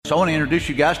So I want to introduce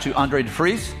you guys to Andre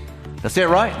Vries. That's it,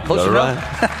 right? Close enough.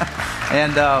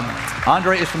 And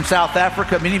Andre is from South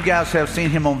Africa. Many of you guys have seen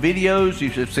him on videos.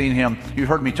 You've seen him. You've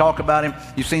heard me talk about him.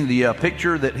 You've seen the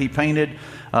picture that he painted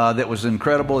that was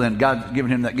incredible, and God's given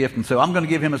him that gift. And so I'm going to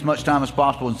give him as much time as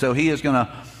possible. And so he is going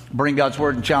to bring God's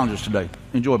word and challenge us today.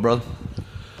 Enjoy, brother.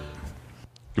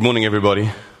 Good morning, everybody.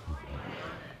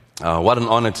 What an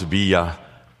honor to be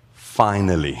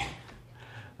finally.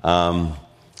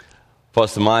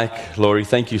 Pastor Mike, Laurie,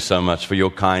 thank you so much for your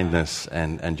kindness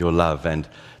and your love and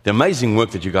the amazing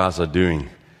work that you guys are doing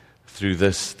through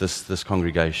this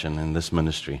congregation and this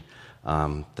ministry.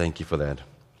 Thank you for that.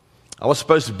 I was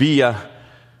supposed to be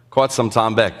quite some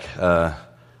time back. The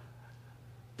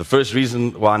first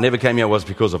reason why I never came here was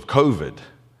because of COVID.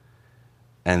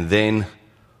 And then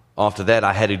after that,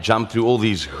 I had to jump through all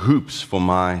these hoops for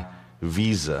my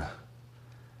visa.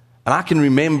 And I can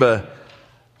remember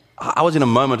I was in a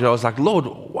moment where I was like, Lord,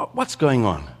 what's going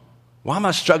on? Why am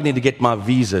I struggling to get my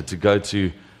visa to go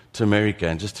to America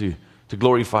and just to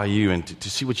glorify you and to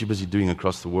see what you're busy doing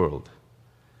across the world?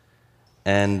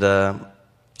 And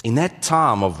in that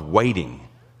time of waiting,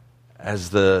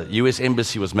 as the U.S.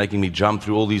 Embassy was making me jump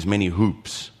through all these many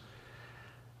hoops,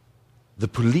 the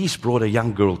police brought a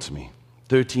young girl to me,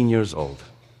 13 years old.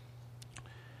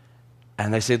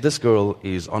 And they said, this girl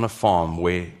is on a farm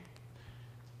where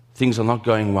things are not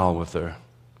going well with her.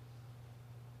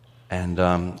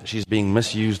 And she's being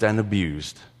misused and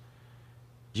abused.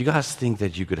 Do you guys think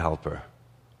that you could help her?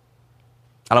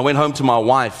 And I went home to my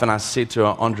wife and I said to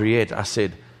her, Andriette, I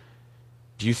said,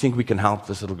 do you think we can help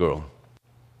this little girl?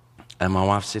 And my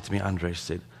wife said to me, Andre, she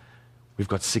said, we've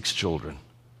got 6 children.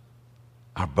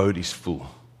 Our boat is full.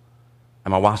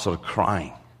 And my wife started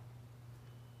crying.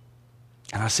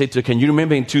 And I said to her, can you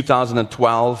remember in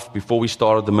 2012, before we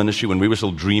started the ministry, when we were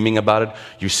still dreaming about it,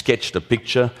 you sketched a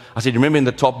picture? I said, remember in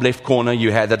the top left corner,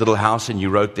 you had that little house and you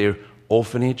wrote there,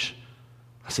 orphanage?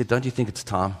 I said, don't you think it's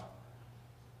time?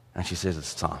 And she says,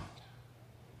 it's time.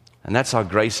 And that's how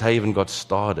Grace Haven got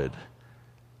started.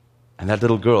 And that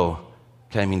little girl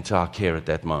came into our care at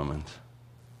that moment.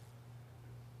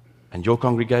 And your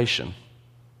congregation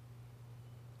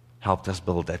helped us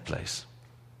build that place.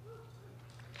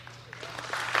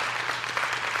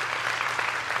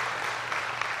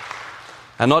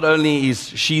 And not only is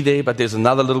she there, but there's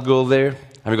another little girl there.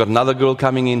 And we've got another girl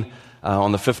coming in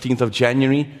on the 15th of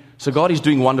January. So God is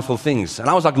doing wonderful things. And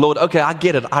I was like, Lord, okay, I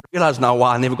get it. I realize now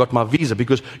why I never got my visa,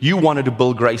 because you wanted to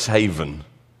build Grace Haven.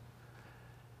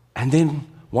 And then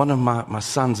one of my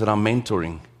sons that I'm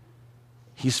mentoring,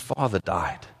 his father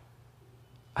died.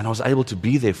 And I was able to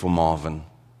be there for Marvin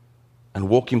and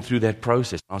walk him through that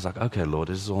process. I was like, okay, Lord,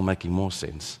 this is all making more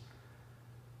sense.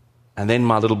 And then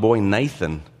my little boy,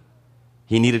 Nathan,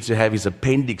 he needed to have his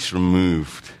appendix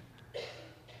removed.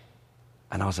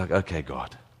 And I was like, okay,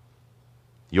 God,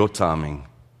 your timing,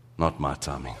 not my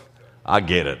timing. I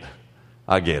get it.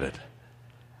 And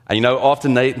you know, after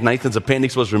Nathan's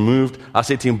appendix was removed, I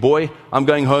said to him, boy, I'm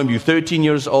going home. You're 13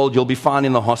 years old. You'll be fine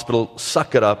in the hospital.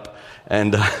 Suck it up.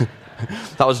 And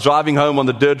I was driving home on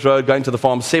the dirt road, going to the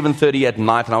farm, 7:30 at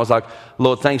night. And I was like,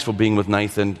 Lord, thanks for being with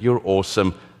Nathan. You're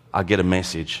awesome. I get a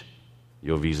message.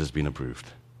 Your visa's been approved.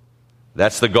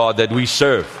 That's the God that we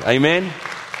serve. Amen?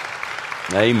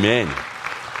 Amen.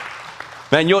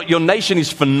 Man, your nation is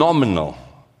phenomenal.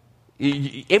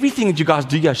 Everything that you guys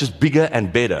do here is just bigger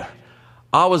and better.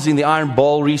 I was in the Iron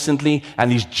Bowl recently,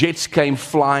 and these jets came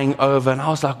flying over, and I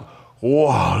was like,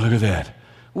 whoa, look at that.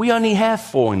 We only have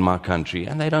 4 in my country,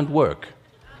 and they don't work.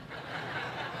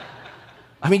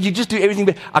 I mean, you just do everything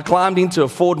better. I climbed into a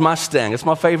Ford Mustang. It's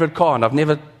my favorite car, and I've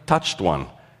never touched one.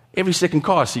 Every second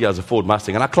car I see has a Ford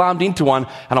Mustang. And I climbed into one,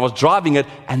 and I was driving it,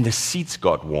 and the seats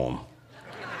got warm.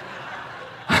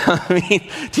 I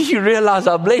mean, do you realize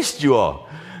how blessed you are?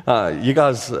 You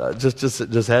guys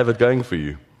just have it going for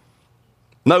you.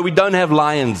 No, we don't have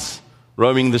lions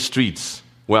roaming the streets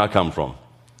where I come from.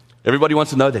 Everybody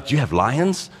wants to know that you have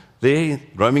lions there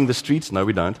roaming the streets. No,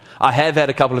 we don't. I have had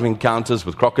a couple of encounters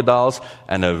with crocodiles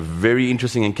and a very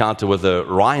interesting encounter with a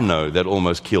rhino that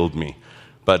almost killed me.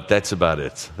 But that's about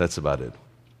it.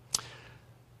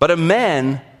 But a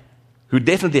man who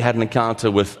definitely had an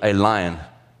encounter with a lion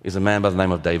is a man by the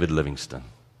name of David Livingstone.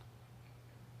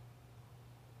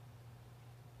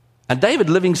 And David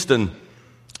Livingstone,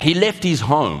 he left his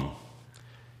home.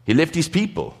 He left his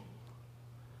people.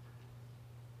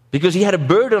 Because he had a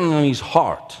burden on his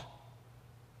heart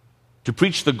to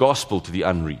preach the gospel to the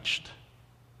unreached.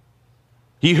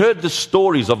 He heard the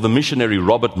stories of the missionary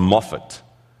Robert Moffat,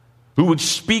 who would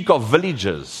speak of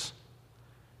villages.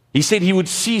 He said he would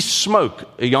see smoke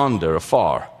yonder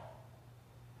afar.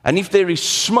 And if there is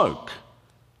smoke,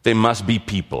 there must be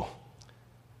people.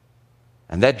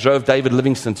 And that drove David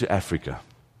Livingstone to Africa.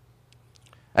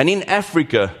 And in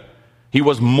Africa, he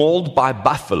was mauled by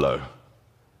buffalo.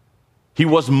 He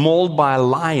was mauled by a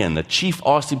lion. A chief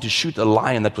asked him to shoot a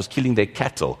lion that was killing their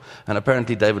cattle. And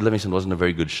apparently David Livingstone wasn't a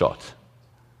very good shot.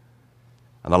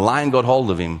 And the lion got hold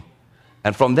of him.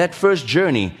 And from that first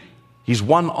journey, his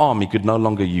one arm he could no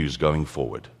longer use going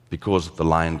forward because the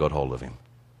lion got hold of him.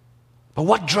 But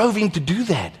what drove him to do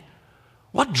that?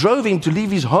 What drove him to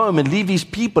leave his home and leave his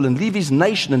people and leave his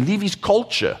nation and leave his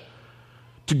culture?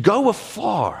 To go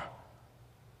afar?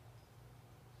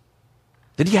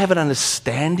 Did he have an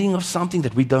understanding of something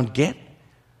that we don't get?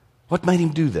 What made him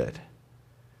do that?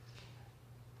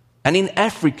 And in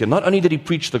Africa, not only did he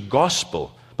preach the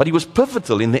gospel, but he was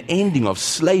pivotal in the ending of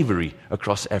slavery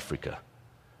across Africa.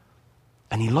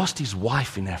 And he lost his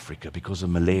wife in Africa because of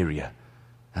malaria,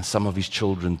 and some of his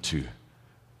children too.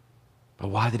 But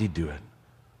why did he do it?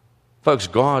 Folks,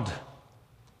 God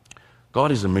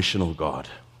is a missional God.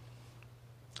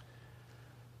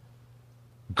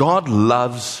 God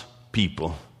loves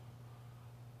people.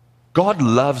 God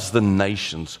loves the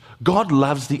nations. God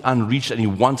loves the unreached, and He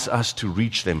wants us to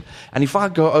reach them. And if I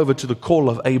go over to the call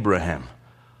of Abraham,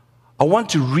 I want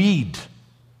to read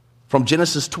from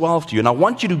Genesis 12 to you, and I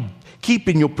want you to keep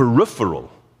in your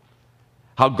peripheral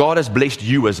how God has blessed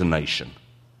you as a nation.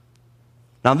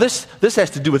 Now, this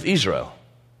has to do with Israel.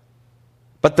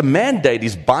 But the mandate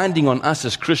is binding on us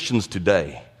as Christians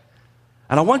today.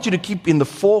 And I want you to keep in the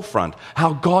forefront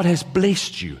how God has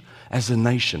blessed you as a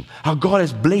nation, how God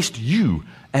has blessed you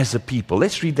as a people.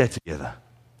 Let's read that together.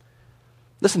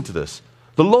 Listen to this.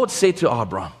 The Lord said to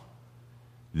Abram,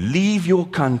 leave your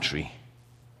country,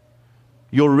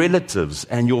 your relatives,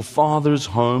 and your father's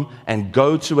home, and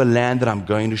go to a land that I'm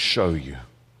going to show you.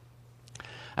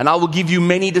 And I will give you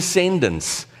many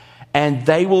descendants, and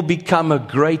they will become a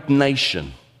great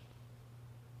nation.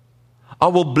 I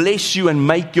will bless you and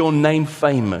make your name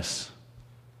famous,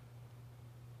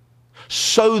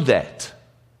 so that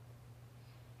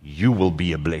you will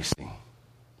be a blessing.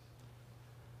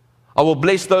 I will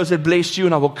bless those that bless you,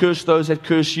 and I will curse those that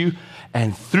curse you,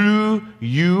 and through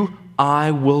you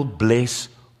I will bless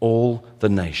all the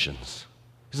nations.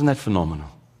 Isn't that phenomenal?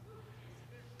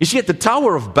 You see, at the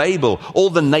Tower of Babel, all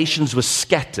the nations were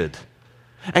scattered.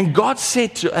 And God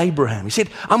said to Abraham, He said,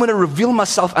 I'm going to reveal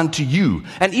myself unto you.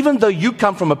 And even though you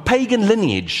come from a pagan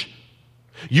lineage,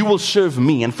 you will serve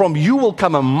me. And from you will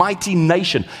come a mighty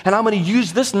nation. And I'm going to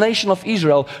use this nation of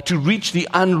Israel to reach the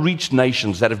unreached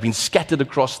nations that have been scattered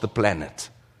across the planet.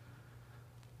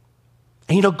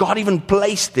 And you know, God even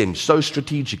placed them so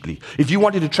strategically. If you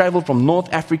wanted to travel from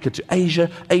North Africa to Asia,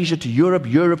 Asia to Europe,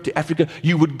 Europe to Africa,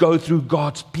 you would go through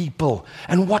God's people.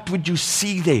 And what would you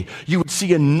see there? You would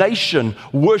see a nation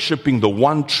worshiping the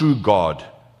one true God,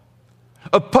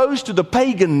 opposed to the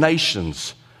pagan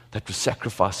nations that were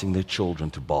sacrificing their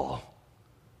children to Baal.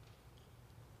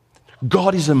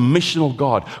 God is a missional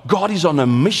God. God is on a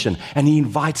mission, and He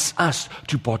invites us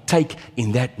to partake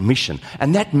in that mission.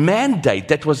 And that mandate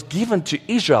that was given to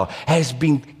Israel has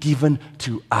been given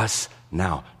to us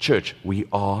now. Church, we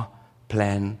are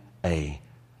plan A.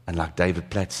 And like David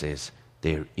Platt says,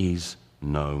 there is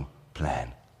no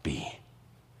plan B.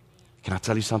 Can I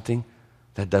tell you something?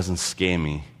 That doesn't scare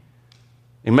me.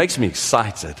 It makes me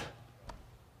excited.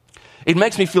 It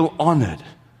makes me feel honored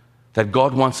that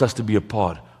God wants us to be a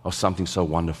part of something so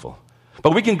wonderful.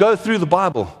 But we can go through the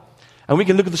Bible and we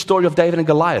can look at the story of David and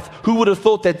Goliath. Who would have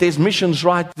thought that there's missions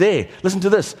right there? Listen to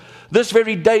this. This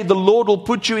very day the Lord will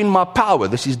put you in my power.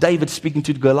 This is David speaking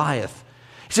to Goliath.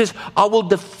 He says, I will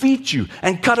defeat you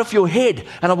and cut off your head,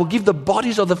 and I will give the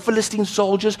bodies of the Philistine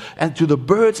soldiers and to the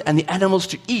birds and the animals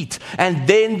to eat. And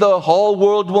then the whole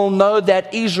world will know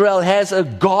that Israel has a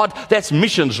God. That's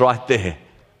missions right there.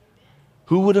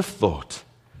 Who would have thought?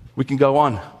 We can go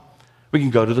on. We can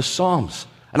go to the Psalms.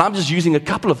 And I'm just using a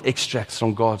couple of extracts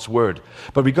from God's Word.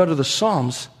 But we go to the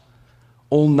Psalms,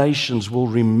 all nations will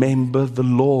remember the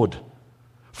Lord.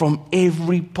 From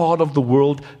every part of the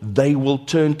world, they will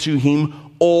turn to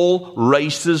Him. All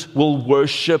races will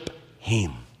worship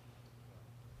Him.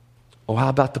 Or how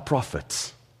about the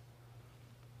prophets?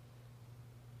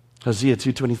 Hosea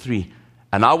 2:23.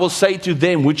 And I will say to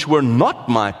them which were not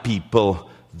my people,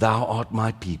 Thou art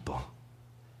my people.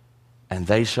 And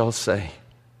they shall say,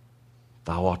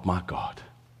 Thou art my God.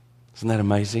 Isn't that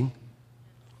amazing?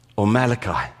 Or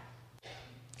Malachi.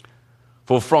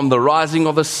 For from the rising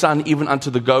of the sun even unto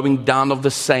the going down of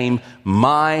the same,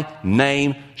 my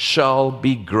name shall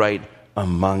be great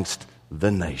amongst the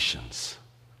nations.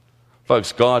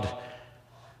 Folks, God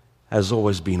has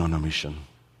always been on a mission.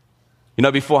 You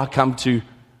know, before I come to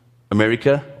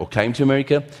America or came to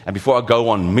America, and before I go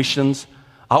on missions,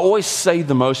 I always say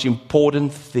the most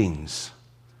important things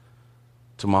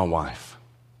to my wife.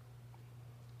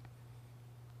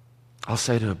 I'll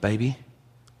say to her, baby,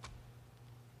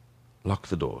 lock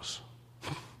the doors.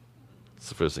 That's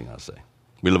the first thing I say.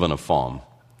 We live on a farm.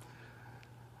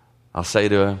 I'll say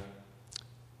to her,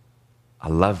 I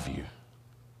love you.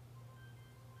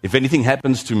 If anything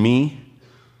happens to me,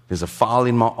 there's a file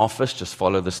in my office, just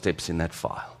follow the steps in that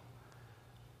file.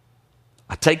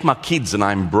 I take my kids and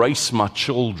I embrace my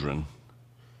children.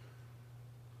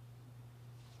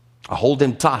 I hold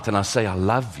them tight and I say, I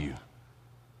love you.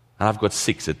 And I've got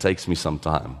 6, it takes me some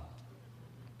time.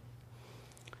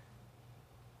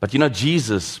 But you know,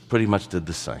 Jesus pretty much did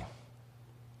the same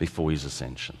before his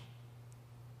ascension.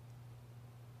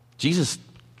 Jesus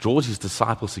draws his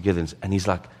disciples together and he's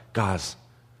like, guys,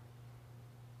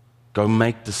 go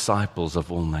make disciples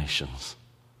of all nations.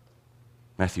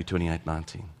 Matthew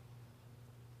 28:19.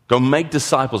 Go make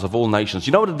disciples of all nations.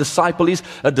 You know what a disciple is?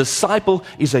 A disciple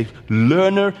is a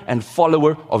learner and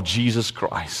follower of Jesus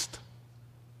Christ.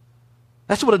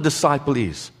 That's what a disciple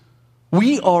is.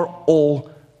 We are all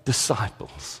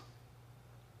disciples.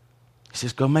 He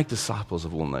says, go make disciples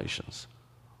of all nations.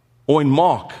 Or in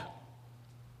Mark,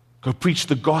 go preach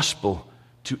the gospel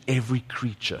to every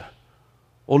creature.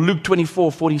 Or Luke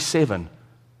 24:47,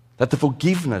 that the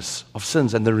forgiveness of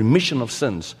sins and the remission of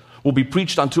sins will be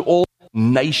preached unto all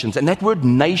nations. And that word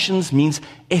nations means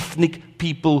ethnic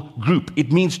people group.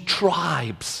 It means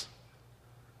tribes.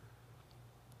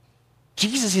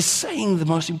 Jesus is saying the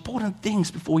most important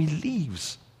things before he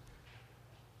leaves.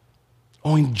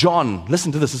 Or in John,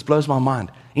 listen to this, this blows my mind.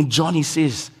 In John he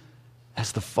says,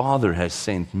 as the Father has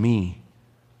sent me,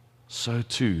 so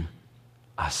too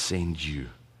I send you.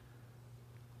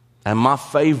 And my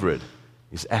favorite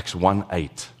is Acts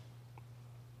 1:8.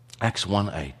 Acts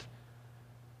 1:8.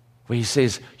 Where he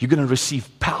says, you're going to receive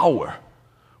power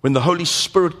when the Holy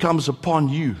Spirit comes upon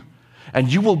you,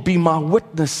 and you will be my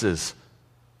witnesses.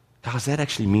 Guys, that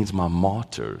actually means my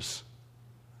martyrs.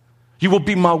 You will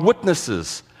be my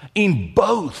witnesses in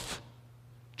both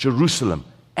Jerusalem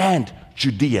and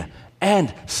Judea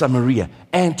and Samaria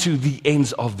and to the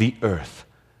ends of the earth.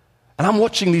 And I'm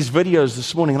watching these videos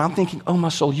this morning and I'm thinking, oh my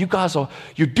soul, you're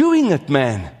doing it,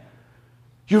 man.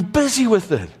 You're busy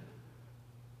with it.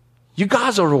 You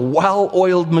guys are a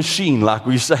well-oiled machine, like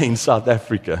we say in South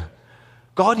Africa.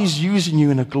 God is using you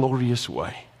in a glorious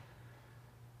way.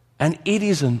 And it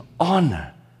is an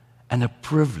honor and a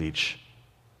privilege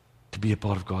to be a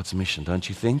part of God's mission, don't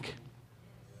you think?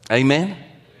 Amen?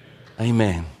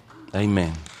 Amen.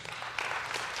 Amen.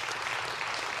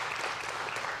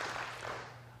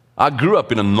 I grew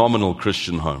up in a nominal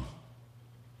Christian home.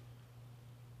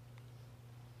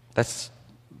 That's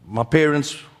my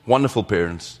parents, wonderful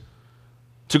parents.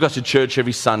 Took us to church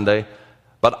every Sunday.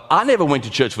 But I never went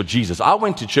to church for Jesus. I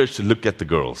went to church to look at the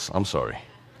girls. I'm sorry.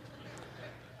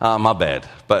 My bad.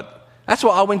 But that's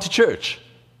why I went to church.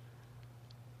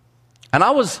 And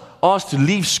I was asked to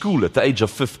leave school at the age of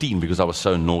 15 because I was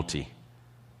so naughty.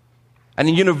 And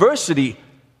in university,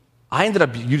 I ended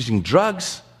up using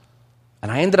drugs,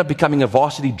 and I ended up becoming a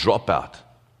varsity dropout.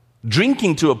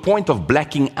 Drinking to a point of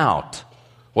blacking out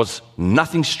was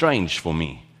nothing strange for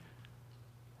me.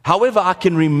 However, I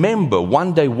can remember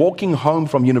one day walking home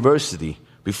from university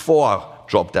before I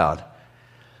dropped out,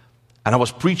 and I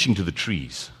was preaching to the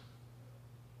trees.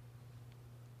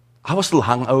 I was still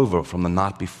hungover from the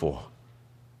night before,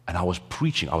 and I was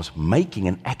preaching. I was making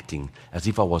and acting as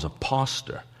if I was a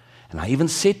pastor. And I even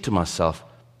said to myself,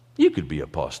 you could be a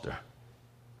pastor.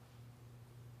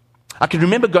 I can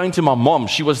remember going to my mom.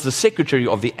 She was the secretary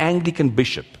of the Anglican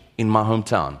bishop in my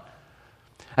hometown.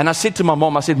 And I said to my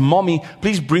mom, I said, Mommy,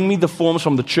 please bring me the forms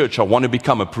from the church. I want to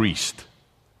become a priest.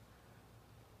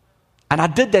 And I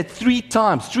did that 3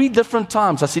 times, 3 different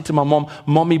times. I said to my mom,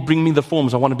 Mommy, bring me the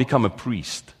forms. I want to become a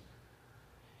priest.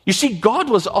 You see, God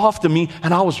was after me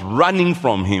and I was running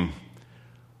from him.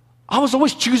 I was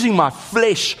always choosing my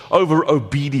flesh over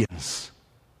obedience.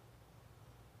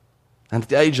 And at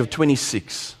the age of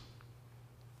 26,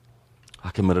 I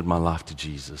committed my life to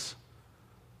Jesus.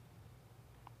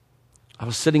 I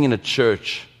was sitting in a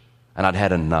church and I'd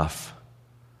had enough.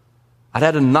 I'd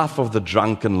had enough of the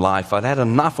drunken life. I'd had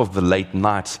enough of the late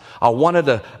nights. I wanted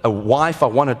a wife. I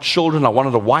wanted children. I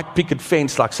wanted a white picket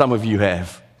fence like some of you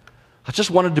have. I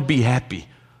just wanted to be happy.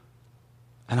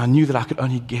 And I knew that I could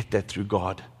only get that through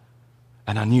God.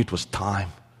 And I knew it was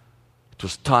time. It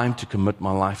was time to commit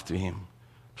my life to him.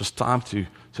 It was time to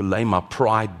lay my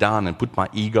pride down and put my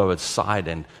ego aside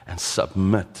and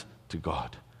submit to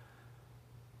God.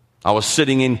 I was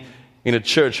sitting in a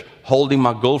church holding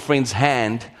my girlfriend's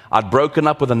hand. I'd broken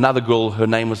up with another girl. Her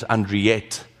name was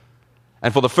Andriette.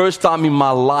 And for the first time in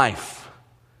my life,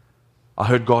 I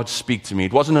heard God speak to me.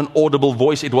 It wasn't an audible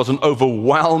voice. It was an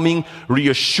overwhelming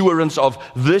reassurance of,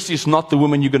 this is not the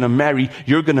woman you're going to marry.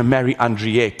 You're going to marry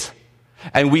Andriette.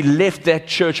 And we left that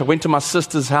church. I went to my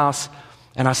sister's house,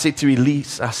 and I said to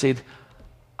Elise, I said,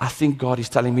 I think God is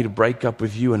telling me to break up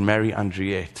with you and marry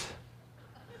Andriette.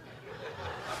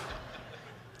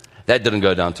 That didn't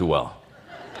go down too well.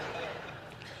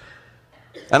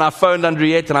 And I phoned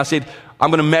Andriette and I said, I'm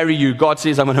going to marry you. God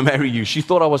says I'm going to marry you. She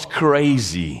thought I was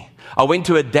crazy. I went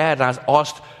to her dad and I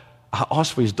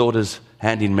asked for his daughter's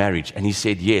hand in marriage, and he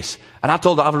said yes. And I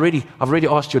told her, I've already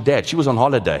asked your dad. She was on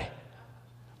holiday.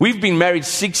 We've been married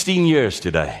 16 years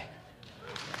today.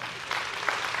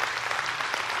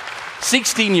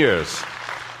 16 years.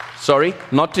 Sorry,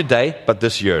 not today, but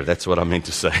this year. That's what I meant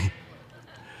to say.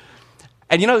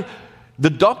 And you know, the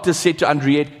doctor said to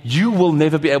Andriette, you will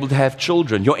never be able to have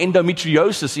children. Your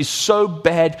endometriosis is so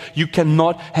bad, you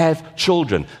cannot have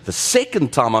children. The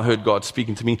second time I heard God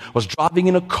speaking to me was driving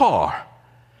in a car.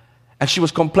 And she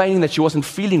was complaining that she wasn't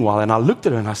feeling well. And I looked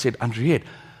at her and I said, Andriette,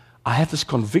 I have this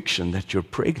conviction that you're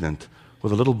pregnant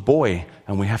with a little boy,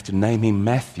 and we have to name him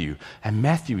Matthew. And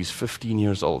Matthew is 15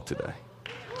 years old today.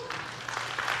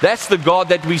 That's the God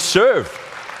that we serve.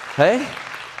 Hey?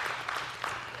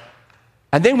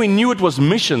 And then we knew it was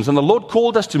missions, and the Lord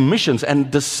called us to missions and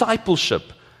discipleship.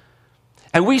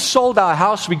 And we sold our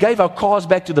house, we gave our cars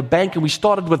back to the bank, and we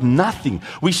started with nothing.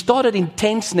 We started in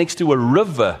tents next to a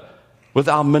river with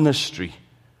our ministry.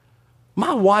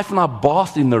 My wife and I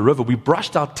bathed in the river. We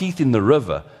brushed our teeth in the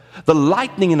river. The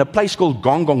lightning in a place called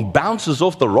Gong Gong bounces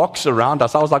off the rocks around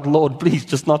us. I was like, Lord, please,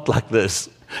 just not like this.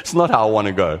 It's not how I want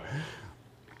to go.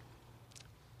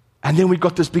 And then we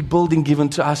got this big building given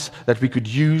to us that we could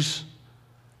use.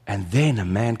 And then a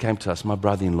man came to us, my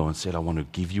brother-in-law, and said, I want to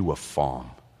give you a farm.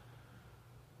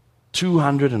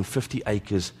 250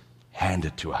 acres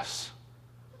handed to us.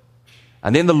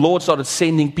 And then the Lord started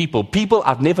sending people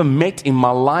I've never met in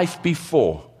my life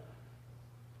before,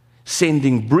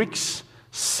 sending bricks,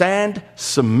 sand,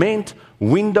 cement,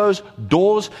 windows,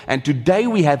 doors. And today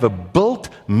we have a built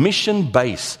mission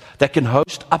base that can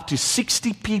host up to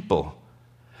 60 people.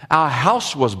 Our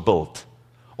house was built.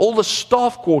 All the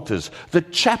staff quarters, the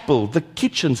chapel, the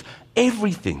kitchens,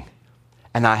 everything.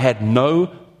 And I had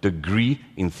no degree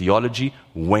in theology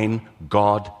when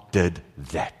God did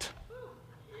that.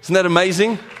 Isn't that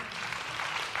amazing?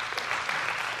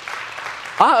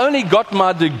 I only got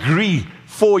my degree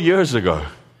 4 years ago.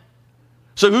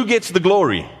 So who gets the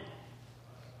glory?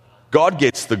 God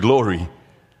gets the glory.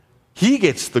 He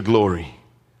gets the glory.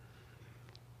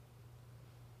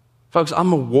 Folks,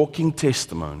 I'm a walking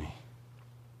testimony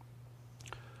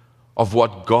of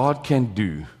what God can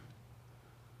do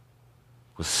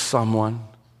with someone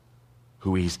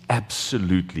who is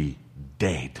absolutely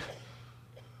dead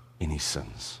in his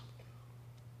sins.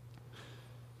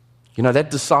 You know,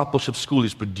 that discipleship school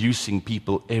is producing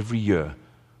people every year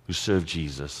who serve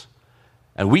Jesus.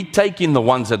 And we take in the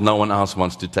ones that no one else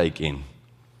wants to take in.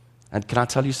 And can I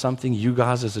tell you something? You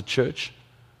guys as a church,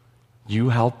 you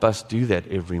help us do that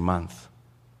every month.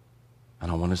 And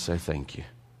I want to say thank you.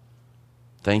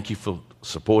 Thank you for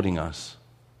supporting us.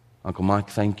 Uncle Mike,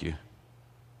 thank you.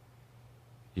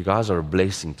 You guys are a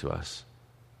blessing to us.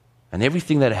 And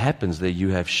everything that happens there, you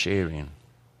have share in.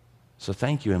 So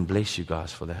thank you and bless you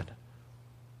guys for that.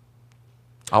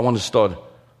 I want to start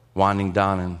winding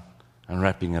down and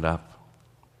wrapping it up.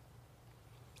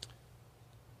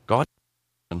 God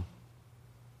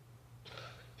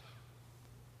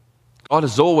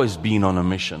has always been on a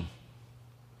mission.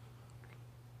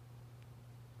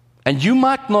 And you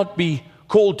might not be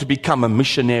called to become a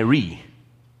missionary,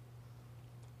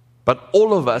 but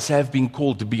all of us have been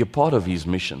called to be a part of His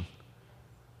mission.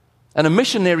 And a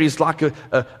missionary is like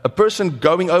a person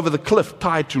going over the cliff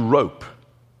tied to rope.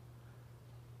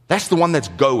 That's the one that's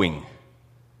going.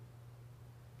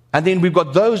 And then we've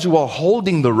got those who are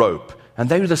holding the rope, and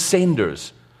they're the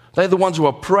senders. They're the ones who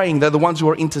are praying. They're the ones who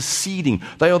are interceding.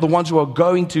 They are the ones who are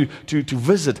going to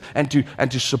visit and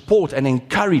to support and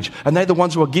encourage. And they're the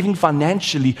ones who are giving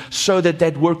financially so that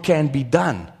that work can be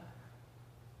done.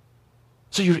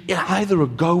 So you're either a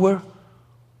goer,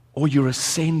 or you're a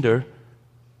sender,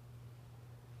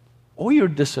 or you're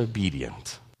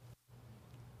disobedient.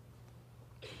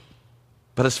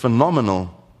 But it's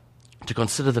phenomenal to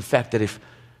consider the fact that if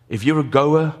you're a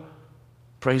goer,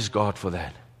 praise God for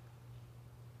that.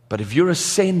 But if you're a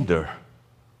sender,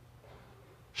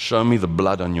 show me the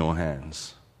blood on your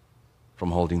hands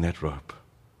from holding that rope.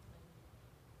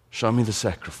 Show me the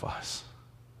sacrifice.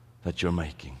 that you're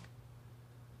making.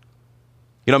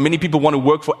 You know, many people want to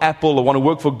work for Apple or want to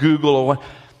work for Google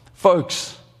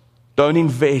Folks, don't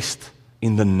invest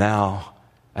in the now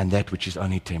and that which is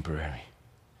only temporary.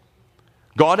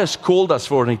 God has called us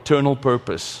for an eternal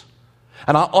purpose.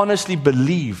 And I honestly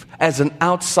believe, as an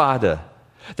outsider,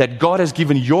 that God has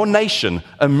given your nation,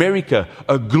 America,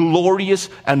 a glorious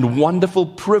and wonderful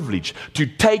privilege to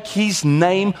take His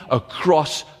name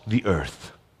across the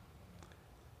earth.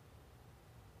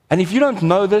 And if you don't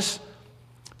know this,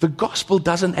 the gospel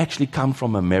doesn't actually come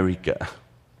from America.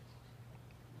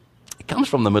 It comes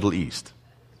from the Middle East.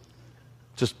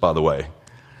 Just by the way.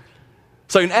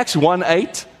 So in Acts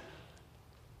 1:8,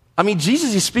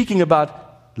 Jesus is speaking about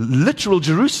literal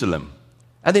Jerusalem,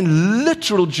 and then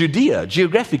literal Judea,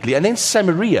 geographically, and then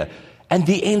Samaria, and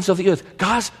the ends of the earth.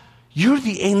 Guys, you're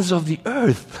the ends of the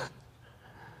earth.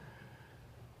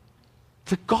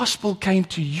 The gospel came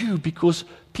to you because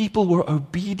people were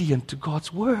obedient to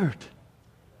God's word.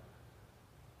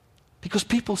 Because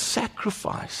people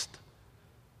sacrificed.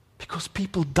 Because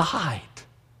people died.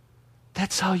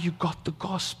 That's how you got the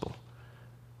gospel.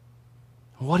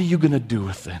 What are you going to do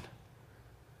with it?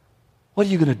 What are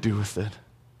you going to do with it?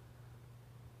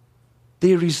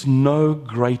 There is no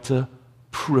greater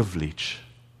privilege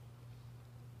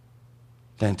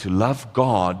than to love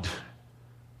God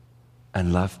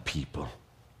and love people.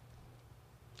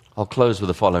 I'll close with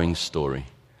the following story.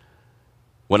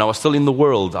 When I was still in the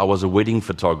world, I was a wedding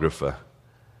photographer.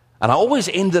 And I always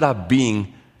ended up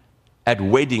being at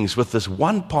weddings with this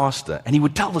one pastor, and he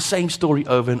would tell the same story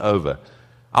over and over.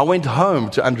 I went home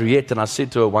to Andriette, and I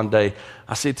said to her one day,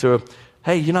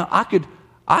 hey, I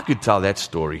could tell that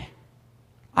story.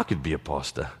 I could be a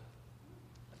pastor.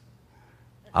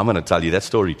 I'm going to tell you that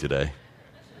story today.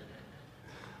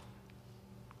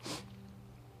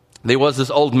 There was this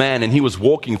old man, and he was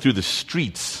walking through the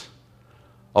streets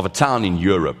of a town in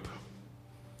Europe.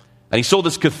 And he saw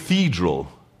this cathedral.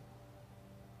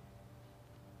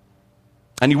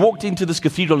 And he walked into this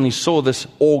cathedral, and he saw this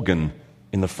organ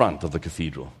in the front of the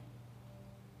cathedral.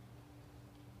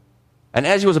 And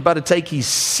as he was about to take his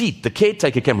seat, the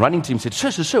caretaker came running to him and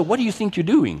said, Sir, what do you think you're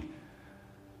doing?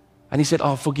 And he said,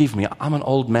 forgive me, I'm an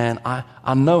old man.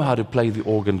 I know how to play the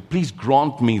organ. Please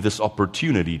grant me this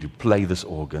opportunity to play this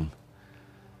organ.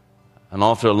 And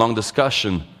after a long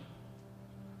discussion,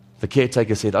 the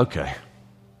caretaker said, okay,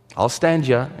 I'll stand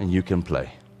here and you can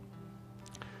play.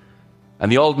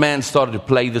 And the old man started to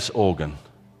play this organ.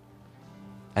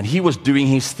 And he was doing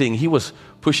his thing. He was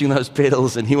pushing those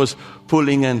pedals and he was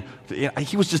pulling, and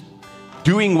he was just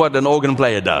doing what an organ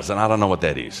player does. And I don't know what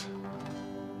that is.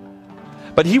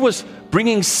 But he was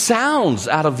bringing sounds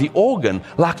out of the organ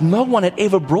like no one had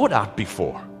ever brought out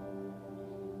before.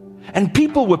 And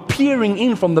people were peering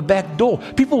in from the back door.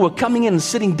 People were coming in and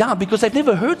sitting down because they've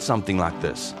never heard something like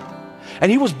this. And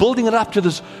he was building it up to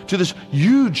this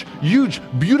huge,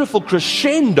 beautiful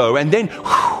crescendo, and then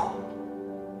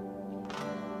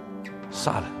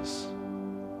silence.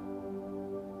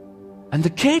 And the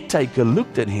caretaker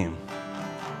looked at him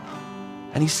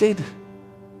and he said,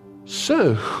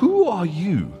 Sir, who are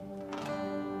you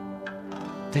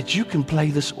that you can play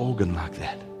this organ like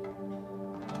that?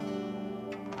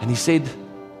 And he said,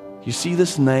 you see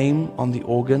this name on the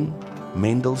organ,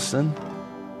 Mendelssohn?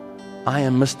 I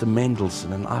am Mr.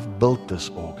 Mendelssohn, and I've built this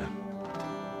organ.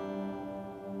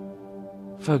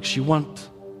 Folks, you want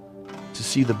to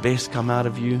see the best come out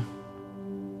of you?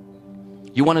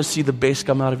 You want to see the best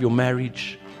come out of your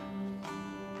marriage?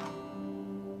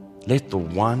 Let the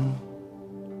one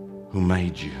who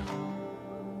made you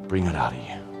bring it out of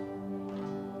you.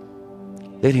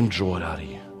 Let him draw it out of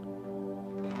you.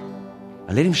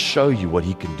 And let him show you what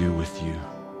he can do with you.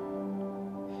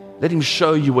 Let him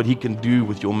show you what he can do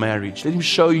with your marriage. Let him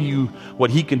show you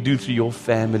what he can do through your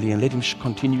family. And let him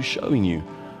continue showing you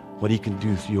what he can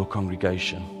do through your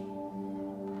congregation.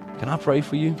 Can I pray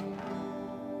for you?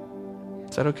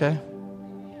 Is that okay?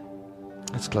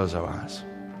 Let's close our eyes.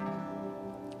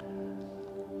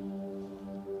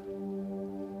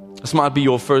 This might be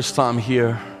your first time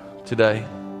here today.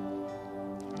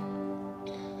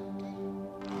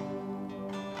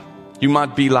 You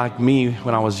might be like me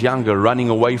when I was younger, running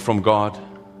away from God.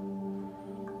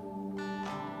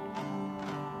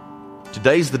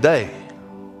 Today's the day.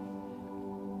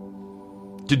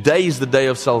 Today is the day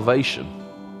of salvation.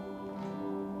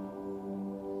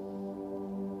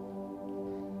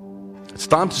 It's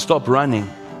time to stop running.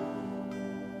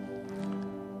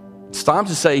 It's time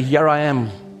to say, here I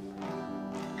am.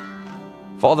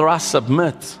 Father, I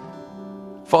submit.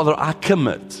 Father, I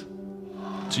commit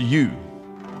to you.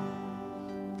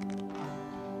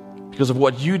 Because of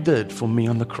what you did for me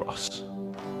on the cross.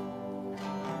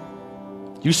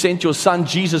 You sent your Son,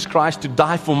 Jesus Christ, to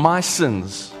die for my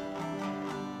sins.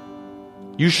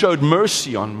 You showed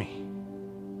mercy on me.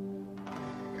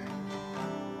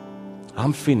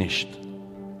 I'm finished.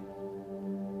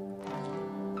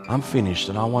 I'm finished,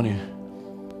 and I want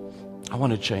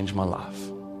to change my life.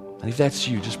 And if that's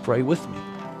you, just pray with me.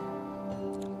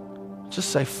 Just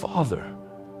say, Father,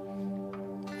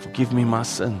 forgive me my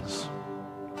sins.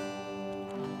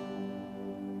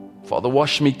 Father,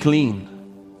 wash me clean.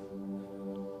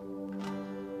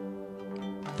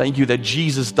 Thank you that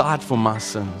Jesus died for my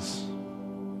sins.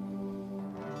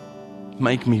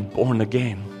 Make me born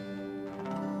again.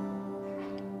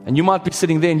 And you might be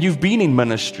sitting there and you've been in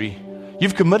ministry.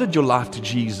 You've committed your life to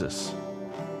Jesus.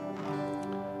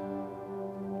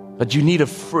 But you need a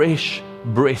fresh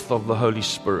breath of the Holy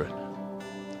Spirit.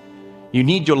 You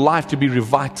need your life to be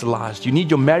revitalized. You need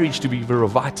your marriage to be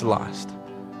revitalized.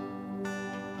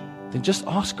 Then just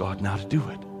ask God now to do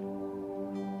it.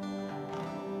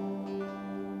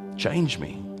 Change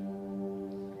me.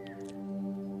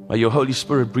 May your Holy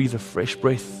Spirit breathe a fresh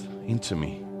breath into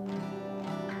me.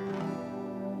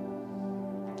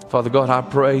 Father God, I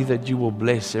pray that you will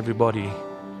bless everybody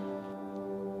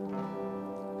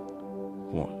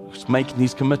who's making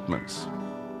these commitments.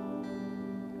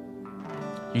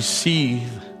 You see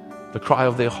the cry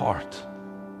of their heart.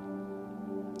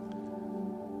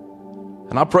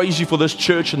 And I praise you for this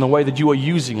church and the way that you are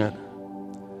using it.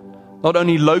 Not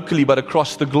only locally, but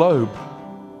across the globe.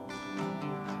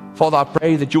 Father, I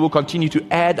pray that you will continue to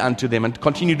add unto them and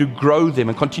continue to grow them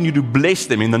and continue to bless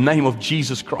them in the name of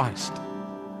Jesus Christ.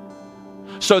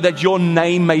 So that your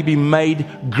name may be made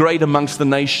great amongst the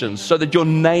nations. So that your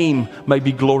name may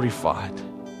be glorified.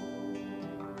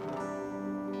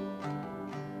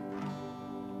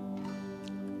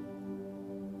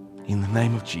 In the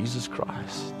name of Jesus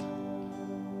Christ.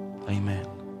 Amen.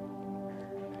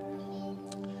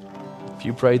 If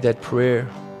you prayed that prayer,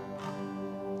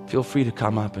 feel free to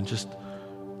come up and just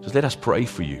let us pray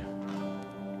for you.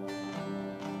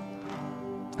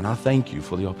 And I thank you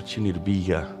for the opportunity to be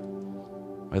here.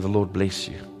 May the Lord bless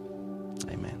you.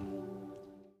 Amen.